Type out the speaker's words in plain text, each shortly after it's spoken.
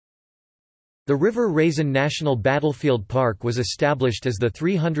The River Raisin National Battlefield Park was established as the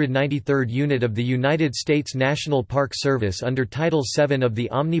 393rd unit of the United States National Park Service under Title VII of the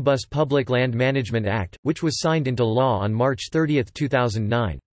Omnibus Public Land Management Act, which was signed into law on March 30,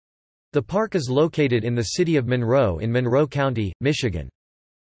 2009. The park is located in the city of Monroe in Monroe County, Michigan.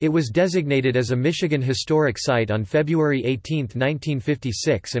 It was designated as a Michigan Historic Site on February 18,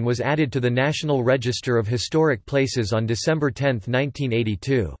 1956 and was added to the National Register of Historic Places on December 10,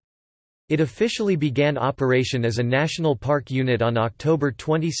 1982. It officially began operation as a national park unit on October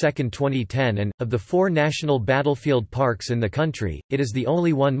 22, 2010 and, of the 4 national battlefield parks in the country, it is the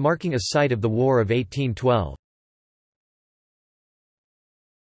only one marking a site of the War of 1812.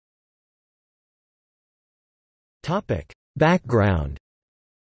 Background.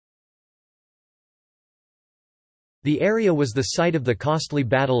 The area was the site of the costly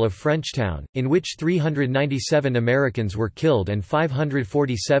Battle of Frenchtown, in which 397 Americans were killed and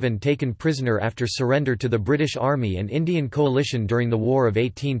 547 taken prisoner after surrender to the British Army and Indian coalition during the War of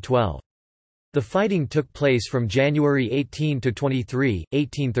 1812. The fighting took place from January 18 to 23,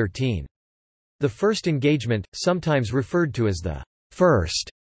 1813. The first engagement, sometimes referred to as the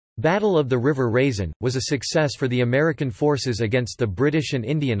First Battle of the River Raisin, was a success for the American forces against the British and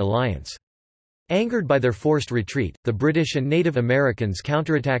Indian alliance. Angered by their forced retreat, the British and Native Americans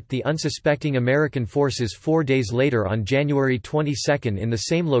counterattacked the unsuspecting American forces 4 days later on January 22 in the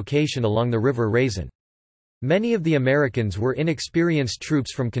same location along the River Raisin. Many of the Americans were inexperienced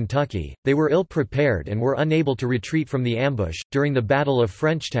troops from Kentucky, they were ill-prepared and were unable to retreat from the ambush. During the Battle of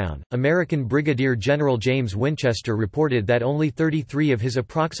Frenchtown, American Brigadier General James Winchester reported that only 33 of his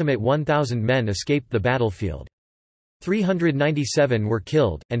approximate 1,000 men escaped the battlefield. 397 were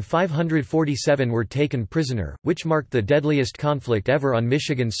killed, and 547 were taken prisoner, which marked the deadliest conflict ever on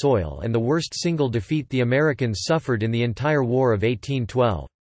Michigan soil and the worst single defeat the Americans suffered in the entire War of 1812.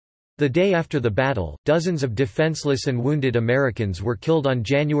 The day after the battle, dozens of defenseless and wounded Americans were killed on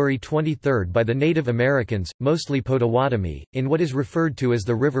January 23 by the Native Americans, mostly Potawatomi, in what is referred to as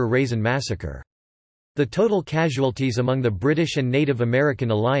the River Raisin Massacre. The total casualties among the British and Native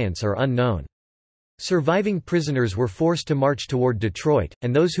American alliance are unknown. Surviving prisoners were forced to march toward Detroit,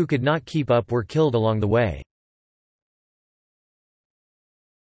 and those who could not keep up were killed along the way.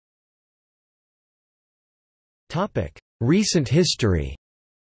 Recent history.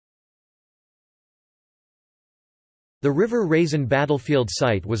 The River Raisin Battlefield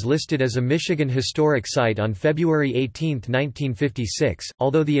Site was listed as a Michigan Historic Site on February 18, 1956,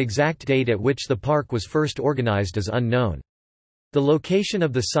 although the exact date at which the park was first organized is unknown. The location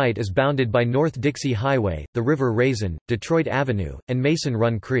of the site is bounded by North Dixie Highway, the River Raisin, Detroit Avenue, and Mason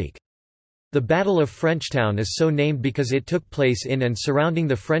Run Creek. The Battle of Frenchtown is so named because it took place in and surrounding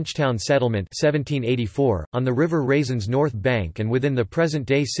the Frenchtown Settlement 1784, on the River Raisin's north bank and within the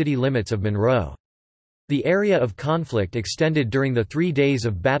present-day city limits of Monroe. The area of conflict extended during the 3 days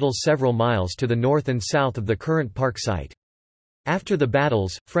of battle several miles to the north and south of the current park site. After the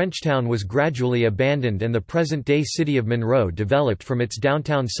battles, Frenchtown was gradually abandoned and the present-day city of Monroe developed from its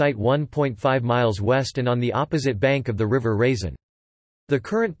downtown site 1.5 miles west and on the opposite bank of the River Raisin. The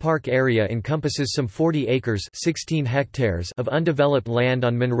current park area encompasses some 40 acres 16 hectares of undeveloped land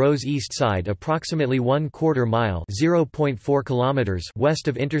on Monroe's east side, approximately 1/4 mile (0.4 kilometers) west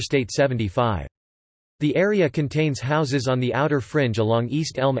of Interstate 75. The area contains houses on the outer fringe along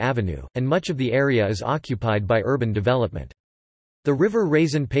East Elm Avenue, and much of the area is occupied by urban development. The River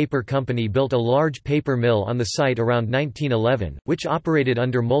Raisin Paper Company built a large paper mill on the site around 1911, which operated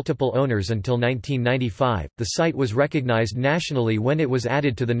under multiple owners until 1995. The site was recognized nationally when it was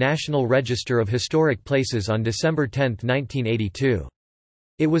added to the National Register of Historic Places on December 10, 1982.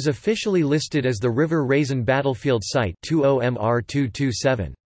 It was officially listed as the River Raisin Battlefield Site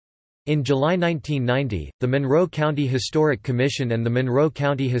 20MR227. In July 1990, the Monroe County Historic Commission and the Monroe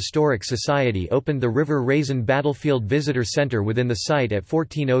County Historic Society opened the River Raisin Battlefield Visitor Center within the site at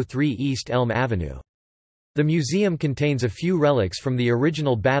 1403 East Elm Avenue. The museum contains a few relics from the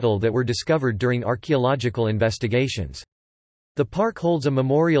original battle that were discovered during archaeological investigations. The park holds a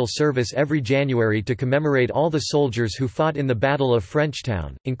memorial service every January to commemorate all the soldiers who fought in the Battle of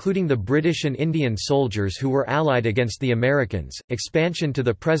Frenchtown, including the British and Indian soldiers who were allied against the Americans. Expansion to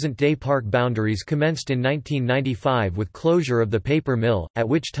the present-day park boundaries commenced in 1995 with closure of the paper mill, at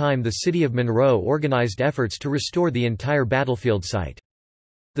which time the city of Monroe organized efforts to restore the entire battlefield site.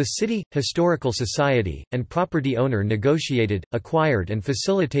 The City, Historical Society, and property owner negotiated, acquired and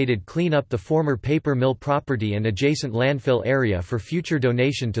facilitated clean up the former paper mill property and adjacent landfill area for future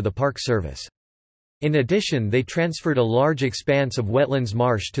donation to the Park Service. In addition, they transferred a large expanse of wetlands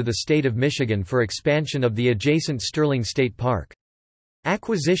marsh to the state of Michigan for expansion of the adjacent Sterling State Park.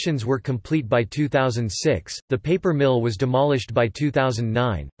 Acquisitions were complete by 2006, the paper mill was demolished by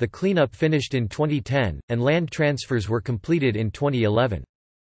 2009, the cleanup finished in 2010, and land transfers were completed in 2011.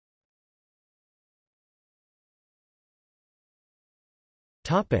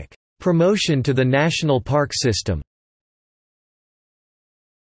 Promotion to the national park system.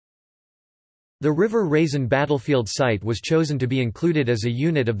 The River Raisin Battlefield site was chosen to be included as a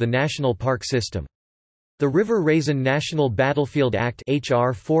unit of the national park system. The River Raisin National Battlefield Act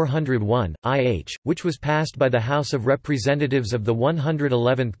 (H.R. 401, IH), which was passed by the House of Representatives of the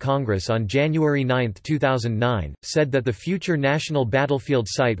 111th Congress on January 9, 2009, said that the future national battlefield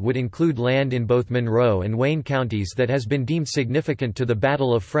site would include land in both Monroe and Wayne counties that has been deemed significant to the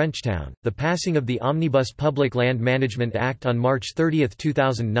Battle of Frenchtown. The passing of the Omnibus Public Land Management Act on March 30,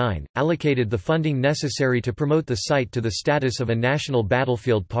 2009, allocated the funding necessary to promote the site to the status of a national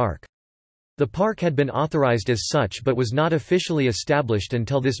battlefield park. The park had been authorized as such but was not officially established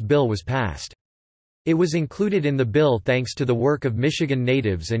until this bill was passed. It was included in the bill thanks to the work of Michigan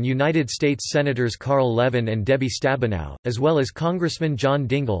natives and United States Senators Carl Levin and Debbie Stabenow, as well as Congressman John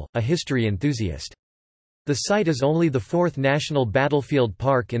Dingell, a history enthusiast. The site is only the fourth national battlefield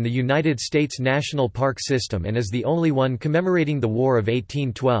park in the United States National Park System and is the only one commemorating the War of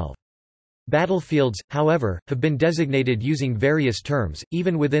 1812. Battlefields, however, have been designated using various terms,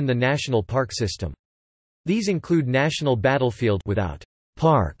 even within the national park system. These include National Battlefield without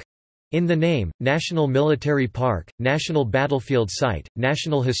park in the name, National Military Park, National Battlefield Site,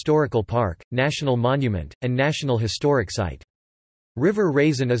 National Historical Park, National Monument, and National Historic Site. River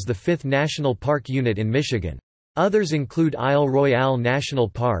Raisin is the fifth national park unit in Michigan. Others include Isle Royale National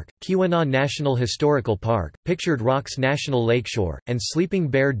Park, Keweenaw National Historical Park, Pictured Rocks National Lakeshore, and Sleeping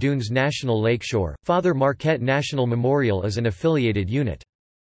Bear Dunes National Lakeshore. Father Marquette National Memorial is an affiliated unit.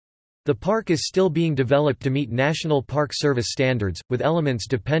 The park is still being developed to meet National Park Service standards, with elements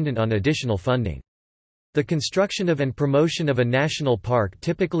dependent on additional funding. The construction of and promotion of a national park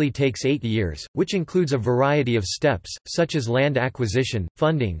typically takes 8 years, which includes a variety of steps, such as land acquisition,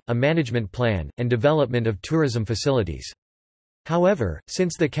 funding, a management plan, and development of tourism facilities. However,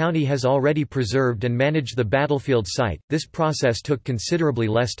 since the county has already preserved and managed the battlefield site, this process took considerably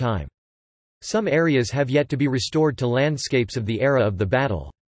less time. Some areas have yet to be restored to landscapes of the era of the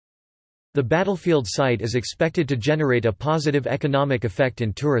battle. The battlefield site is expected to generate a positive economic effect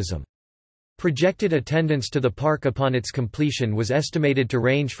in tourism. Projected attendance to the park upon its completion was estimated to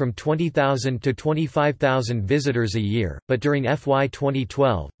range from 20,000 to 25,000 visitors a year, but during FY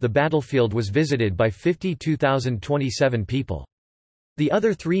 2012, the battlefield was visited by 52,027 people. The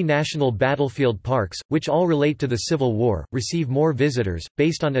other three national battlefield parks, which all relate to the Civil War, receive more visitors.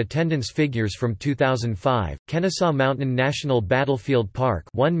 Based on attendance figures from 2005, Kennesaw Mountain National Battlefield Park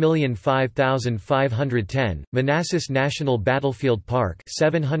 1,005,510, Manassas National Battlefield Park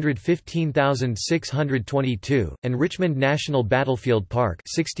 715,622, and Richmond National Battlefield Park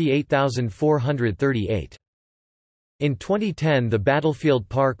 68,438. In 2010 the battlefield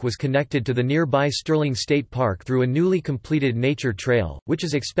park was connected to the nearby Sterling State Park through a newly completed nature trail, which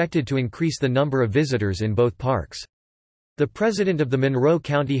is expected to increase the number of visitors in both parks. The president of the Monroe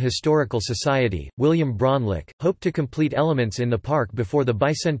County Historical Society, William Braunlick, hoped to complete elements in the park before the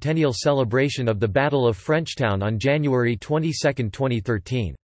bicentennial celebration of the Battle of Frenchtown on January 22,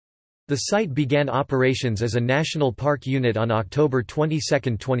 2013. The site began operations as a national park unit on October 22,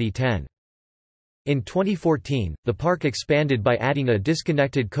 2010. In 2014, the park expanded by adding a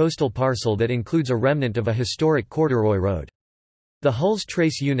disconnected coastal parcel that includes a remnant of a historic corduroy road. The Hulls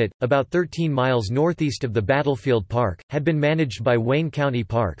Trace unit, about 13 miles northeast of the battlefield park, had been managed by Wayne County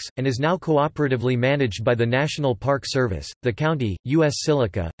Parks, and is now cooperatively managed by the National Park Service, the county, U.S.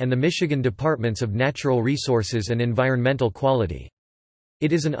 Silica, and the Michigan Departments of Natural Resources and Environmental Quality.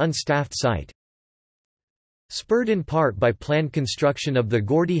 It is an unstaffed site. Spurred in part by planned construction of the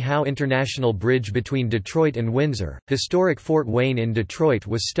Gordie Howe International Bridge between Detroit and Windsor, historic Fort Wayne in Detroit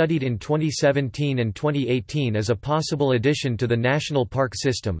was studied in 2017 and 2018 as a possible addition to the national park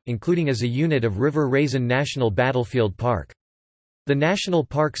system, including as a unit of River Raisin National Battlefield Park. The National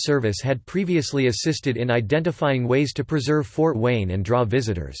Park Service had previously assisted in identifying ways to preserve Fort Wayne and draw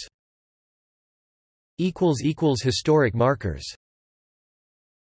visitors. Historic markers